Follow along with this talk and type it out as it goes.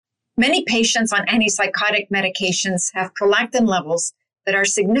Many patients on antipsychotic medications have prolactin levels that are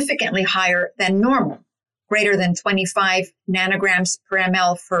significantly higher than normal, greater than 25 nanograms per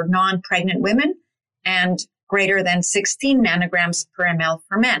ml for non-pregnant women and greater than 16 nanograms per ml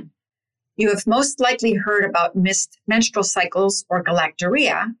for men. You have most likely heard about missed menstrual cycles or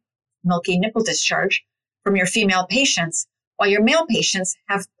galactorrhea, milky nipple discharge, from your female patients, while your male patients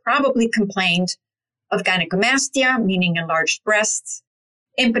have probably complained of gynecomastia, meaning enlarged breasts,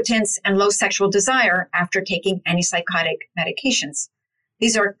 impotence, and low sexual desire after taking antipsychotic medications.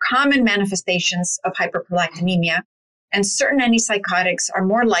 These are common manifestations of hyperprolactinemia, and certain antipsychotics are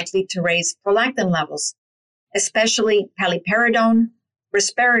more likely to raise prolactin levels, especially paliperidone,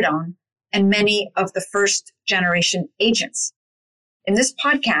 risperidone, and many of the first-generation agents. In this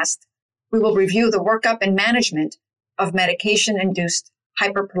podcast, we will review the workup and management of medication-induced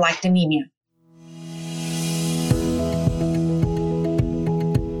hyperprolactinemia.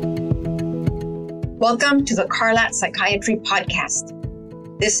 Welcome to the Carlat Psychiatry Podcast.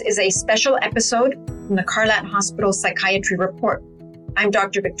 This is a special episode from the Carlat Hospital Psychiatry Report. I'm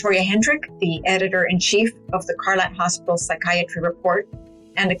Dr. Victoria Hendrick, the editor-in-chief of the Carlat Hospital Psychiatry Report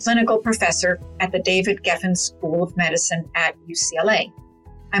and a clinical professor at the David Geffen School of Medicine at UCLA.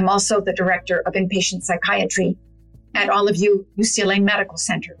 I'm also the director of inpatient psychiatry at Olive View UCLA Medical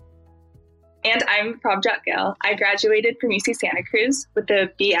Center. And I'm Prabhat Gill. I graduated from UC Santa Cruz with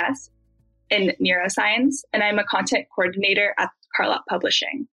a BS in neuroscience, and I'm a content coordinator at Carlat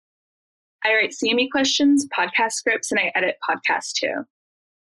Publishing. I write CME questions, podcast scripts, and I edit podcasts too.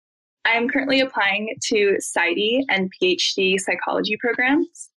 I am currently applying to PsyD and PhD psychology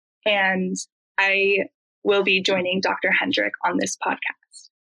programs, and I will be joining Dr. Hendrick on this podcast.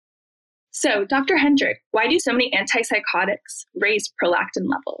 So, Dr. Hendrick, why do so many antipsychotics raise prolactin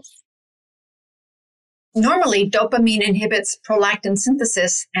levels? Normally, dopamine inhibits prolactin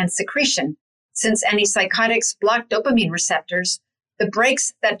synthesis and secretion. Since antipsychotics block dopamine receptors, the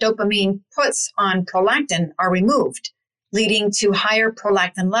brakes that dopamine puts on prolactin are removed, leading to higher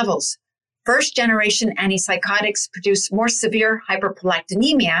prolactin levels. First-generation antipsychotics produce more severe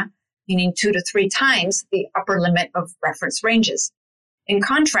hyperprolactinemia, meaning 2 to 3 times the upper limit of reference ranges. In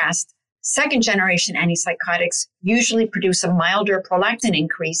contrast, second-generation antipsychotics usually produce a milder prolactin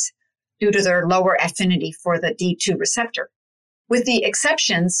increase due to their lower affinity for the D2 receptor, with the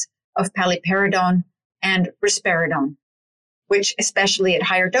exceptions of paliperidone and risperidone, which, especially at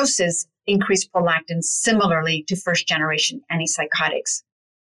higher doses, increase prolactin similarly to first-generation antipsychotics.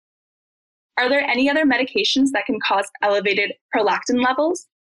 Are there any other medications that can cause elevated prolactin levels?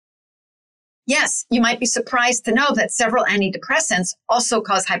 Yes, you might be surprised to know that several antidepressants also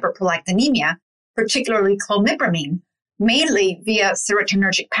cause hyperprolactinemia, particularly clomipramine, mainly via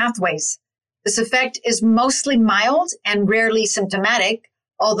serotonergic pathways. This effect is mostly mild and rarely symptomatic,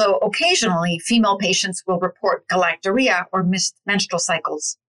 although occasionally female patients will report galactorrhea or missed menstrual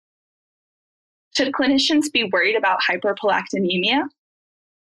cycles. Should clinicians be worried about hyperprolactinemia?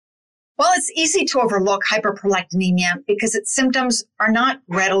 Well, it's easy to overlook hyperprolactinemia because its symptoms are not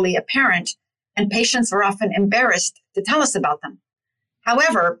readily apparent, and patients are often embarrassed to tell us about them.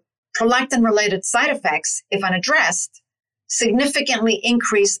 However, prolactin-related side effects, if unaddressed, significantly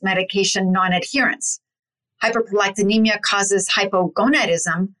increase medication non-adherence. Hyperprolactinemia causes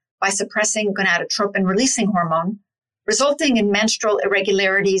hypogonadism by suppressing gonadotropin-releasing hormone, resulting in menstrual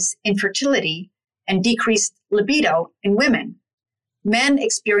irregularities, infertility, and decreased libido in women. Men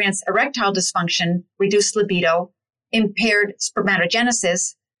experience erectile dysfunction, reduced libido, impaired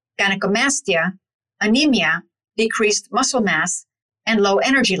spermatogenesis, gynecomastia, anemia, decreased muscle mass, and low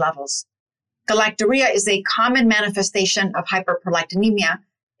energy levels. Galactorrhea is a common manifestation of hyperprolactinemia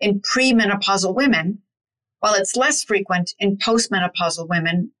in premenopausal women, while it's less frequent in postmenopausal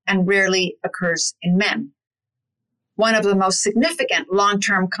women and rarely occurs in men. One of the most significant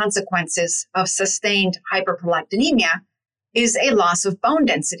long-term consequences of sustained hyperprolactinemia is a loss of bone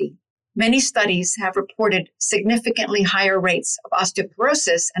density. Many studies have reported significantly higher rates of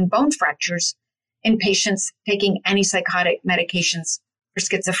osteoporosis and bone fractures in patients taking antipsychotic medications for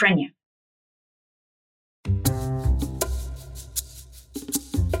schizophrenia.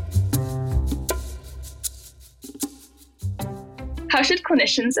 How should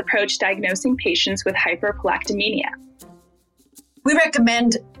clinicians approach diagnosing patients with hyperprolactinemia? We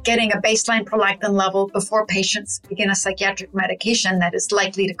recommend getting a baseline prolactin level before patients begin a psychiatric medication that is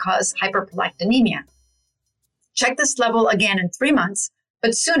likely to cause hyperprolactinemia. Check this level again in 3 months,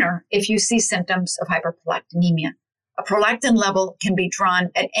 but sooner if you see symptoms of hyperprolactinemia. A prolactin level can be drawn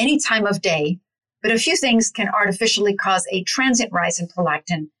at any time of day, but a few things can artificially cause a transient rise in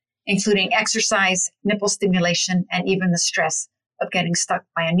prolactin, including exercise, nipple stimulation, and even the stress of getting stuck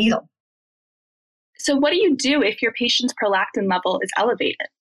by a needle. So what do you do if your patient's prolactin level is elevated?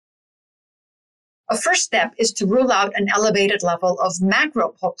 A first step is to rule out an elevated level of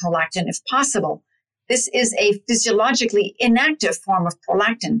macroprolactin if possible. This is a physiologically inactive form of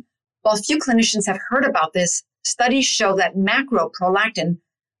prolactin. While few clinicians have heard about this, studies show that macroprolactin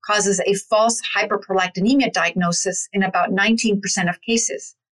causes a false hyperprolactinemia diagnosis in about 19% of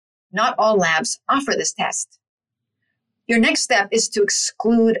cases. Not all labs offer this test. Your next step is to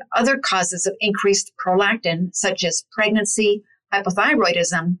exclude other causes of increased prolactin, such as pregnancy,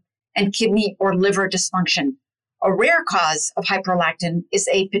 hypothyroidism, and kidney or liver dysfunction. A rare cause of hyperprolactin is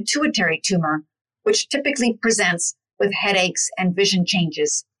a pituitary tumor, which typically presents with headaches and vision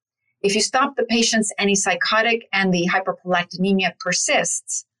changes. If you stop the patient's antipsychotic and the hyperprolactinemia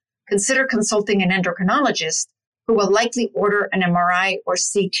persists, consider consulting an endocrinologist who will likely order an MRI or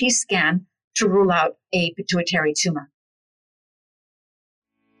CT scan to rule out a pituitary tumor.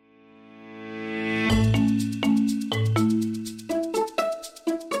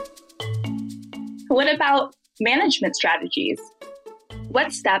 What about management strategies?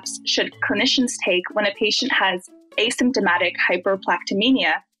 What steps should clinicians take when a patient has asymptomatic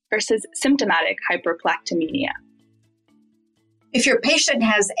hyperprolactinemia versus symptomatic hyperprolactinemia? If your patient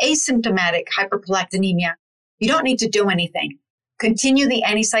has asymptomatic hyperprolactinemia, you don't need to do anything. Continue the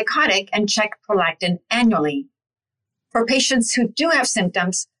antipsychotic and check prolactin annually. For patients who do have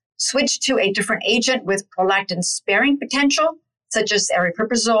symptoms, switch to a different agent with prolactin-sparing potential, such as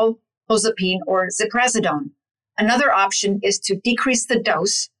aripiprazole, clozapine, or ziprasidone. Another option is to decrease the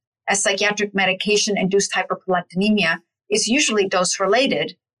dose, as psychiatric medication-induced hyperprolactinemia is usually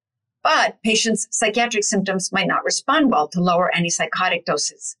dose-related, but patients' psychiatric symptoms might not respond well to lower antipsychotic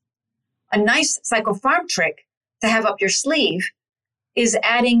doses. A nice psychopharm trick to have up your sleeve is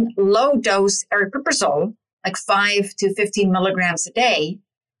adding low-dose aripiprazole, like 5 to 15 milligrams a day,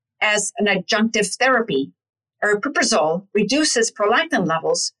 as an adjunctive therapy. Aripiprazole reduces prolactin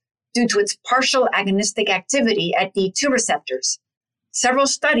levels due to its partial agonistic activity at D2 receptors. Several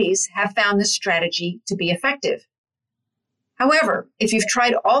studies have found this strategy to be effective. However, if you've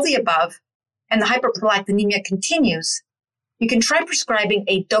tried all the above and the hyperprolactinemia continues, you can try prescribing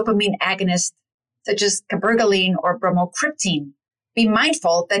a dopamine agonist such as cabergoline or bromocriptine. Be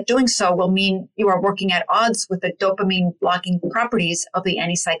mindful that doing so will mean you are working at odds with the dopamine blocking properties of the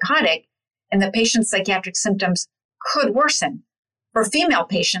antipsychotic, and the patient's psychiatric symptoms could worsen. For female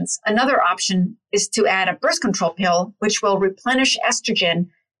patients, another option is to add a birth control pill, which will replenish estrogen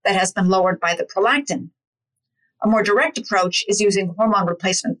that has been lowered by the prolactin. A more direct approach is using hormone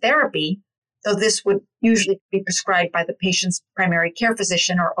replacement therapy, though this would usually be prescribed by the patient's primary care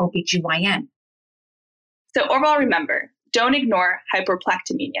physician or OBGYN. So overall, remember, don't ignore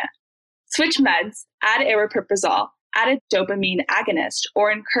hyperprolactinemia. Switch meds, add aripiprazole, add a dopamine agonist,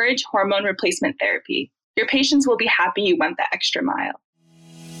 or encourage hormone replacement therapy. Your patients will be happy you went the extra mile.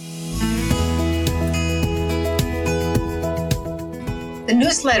 The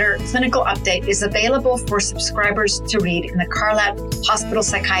newsletter Clinical Update is available for subscribers to read in the Carlat Hospital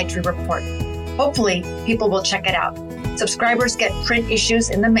Psychiatry Report. Hopefully, people will check it out. Subscribers get print issues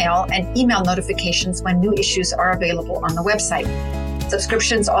in the mail and email notifications when new issues are available on the website.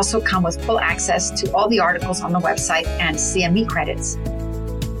 Subscriptions also come with full access to all the articles on the website and CME credits.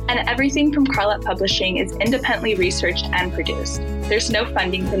 And everything from Carlat Publishing is independently researched and produced. There's no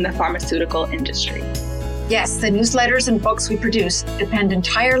funding from the pharmaceutical industry. Yes, the newsletters and books we produce depend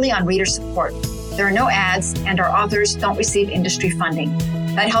entirely on reader support. There are no ads, and our authors don't receive industry funding.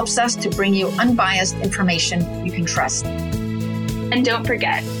 That helps us to bring you unbiased information you can trust. And don't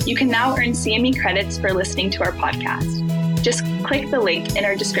forget, you can now earn CME credits for listening to our podcast. Just click the link in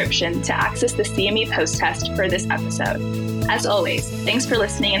our description to access the CME post test for this episode. As always, thanks for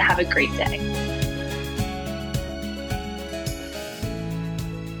listening and have a great day.